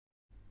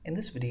In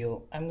this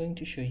video, I'm going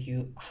to show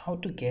you how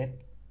to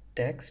get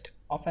text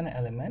of an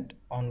element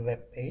on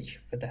web page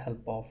with the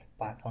help of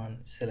Python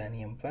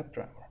Selenium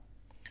WebDriver.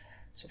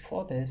 So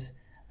for this,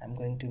 I'm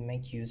going to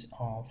make use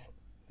of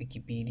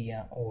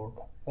Wikipedia.org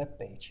web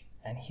page,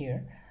 and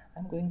here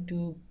I'm going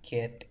to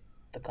get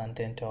the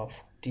content of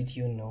Did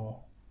You Know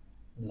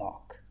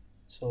block.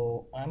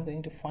 So I'm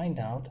going to find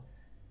out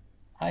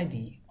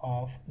ID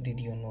of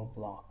Did You Know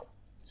block.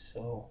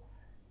 So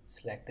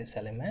select this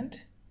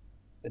element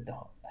with the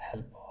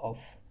help of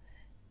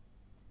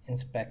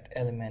inspect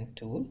element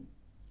tool,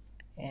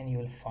 and you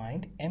will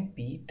find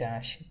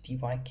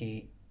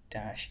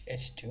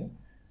mp-dyk-h2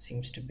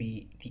 seems to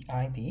be the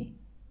ID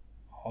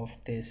of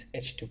this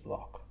h2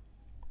 block.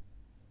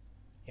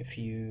 If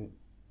you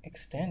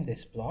extend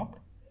this block,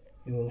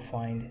 you will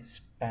find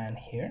span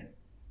here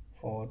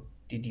for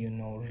did you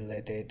know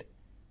related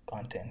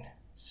content.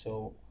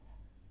 So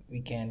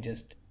we can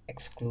just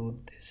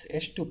exclude this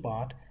h2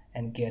 part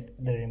and get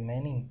the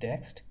remaining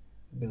text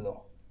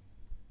below.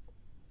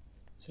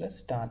 So let's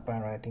start by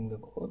writing the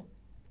code.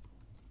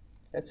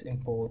 Let's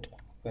import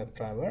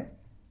WebDriver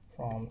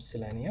from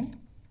Selenium.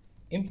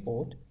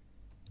 Import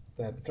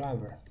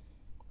WebDriver.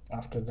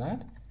 After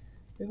that,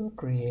 we will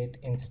create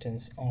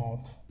instance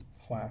of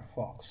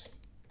Firefox.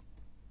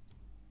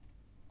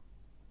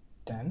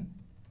 Then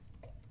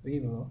we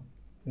will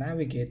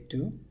navigate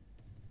to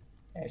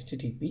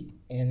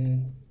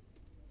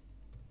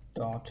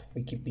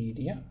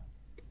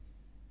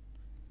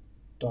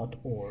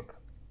http://in.wikipedia.org.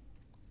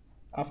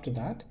 After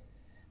that,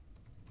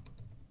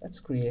 let's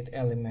create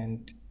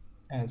element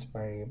as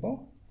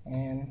variable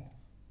and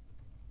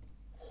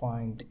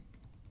find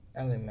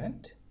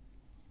element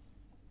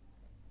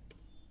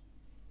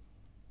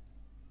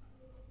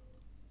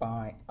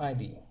by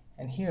ID,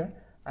 and here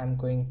I'm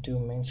going to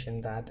mention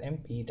that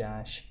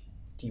mp-dyk.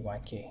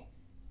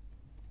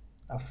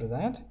 After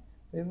that,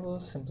 we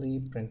will simply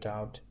print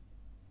out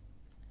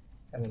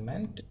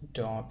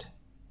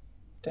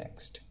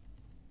element.text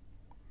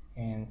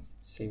and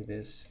save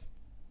this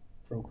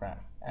program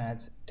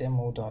as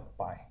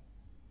demo.py.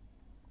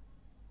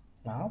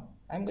 Now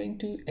I'm going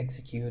to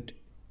execute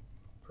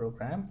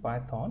program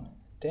python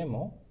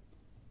demo.py.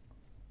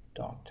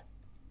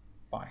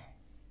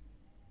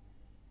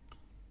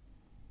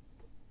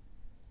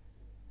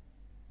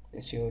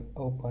 This should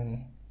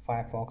open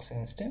Firefox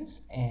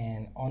instance,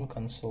 and on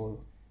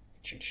console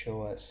it should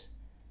show us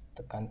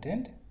the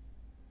content.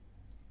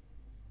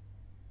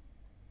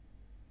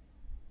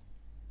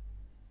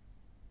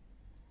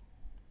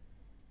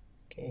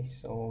 Okay,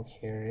 so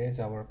here is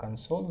our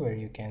console where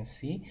you can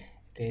see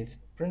it is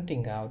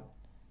printing out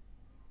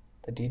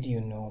the did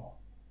you know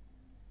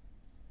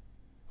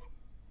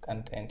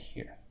content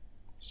here.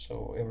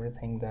 So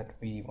everything that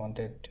we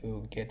wanted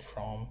to get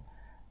from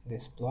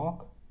this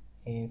block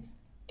is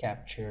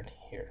captured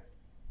here.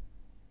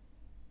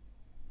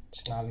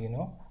 So now you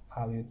know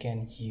how you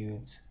can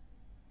use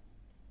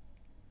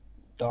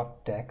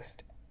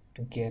 .text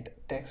to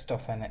get text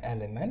of an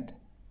element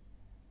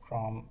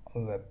from a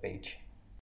web page.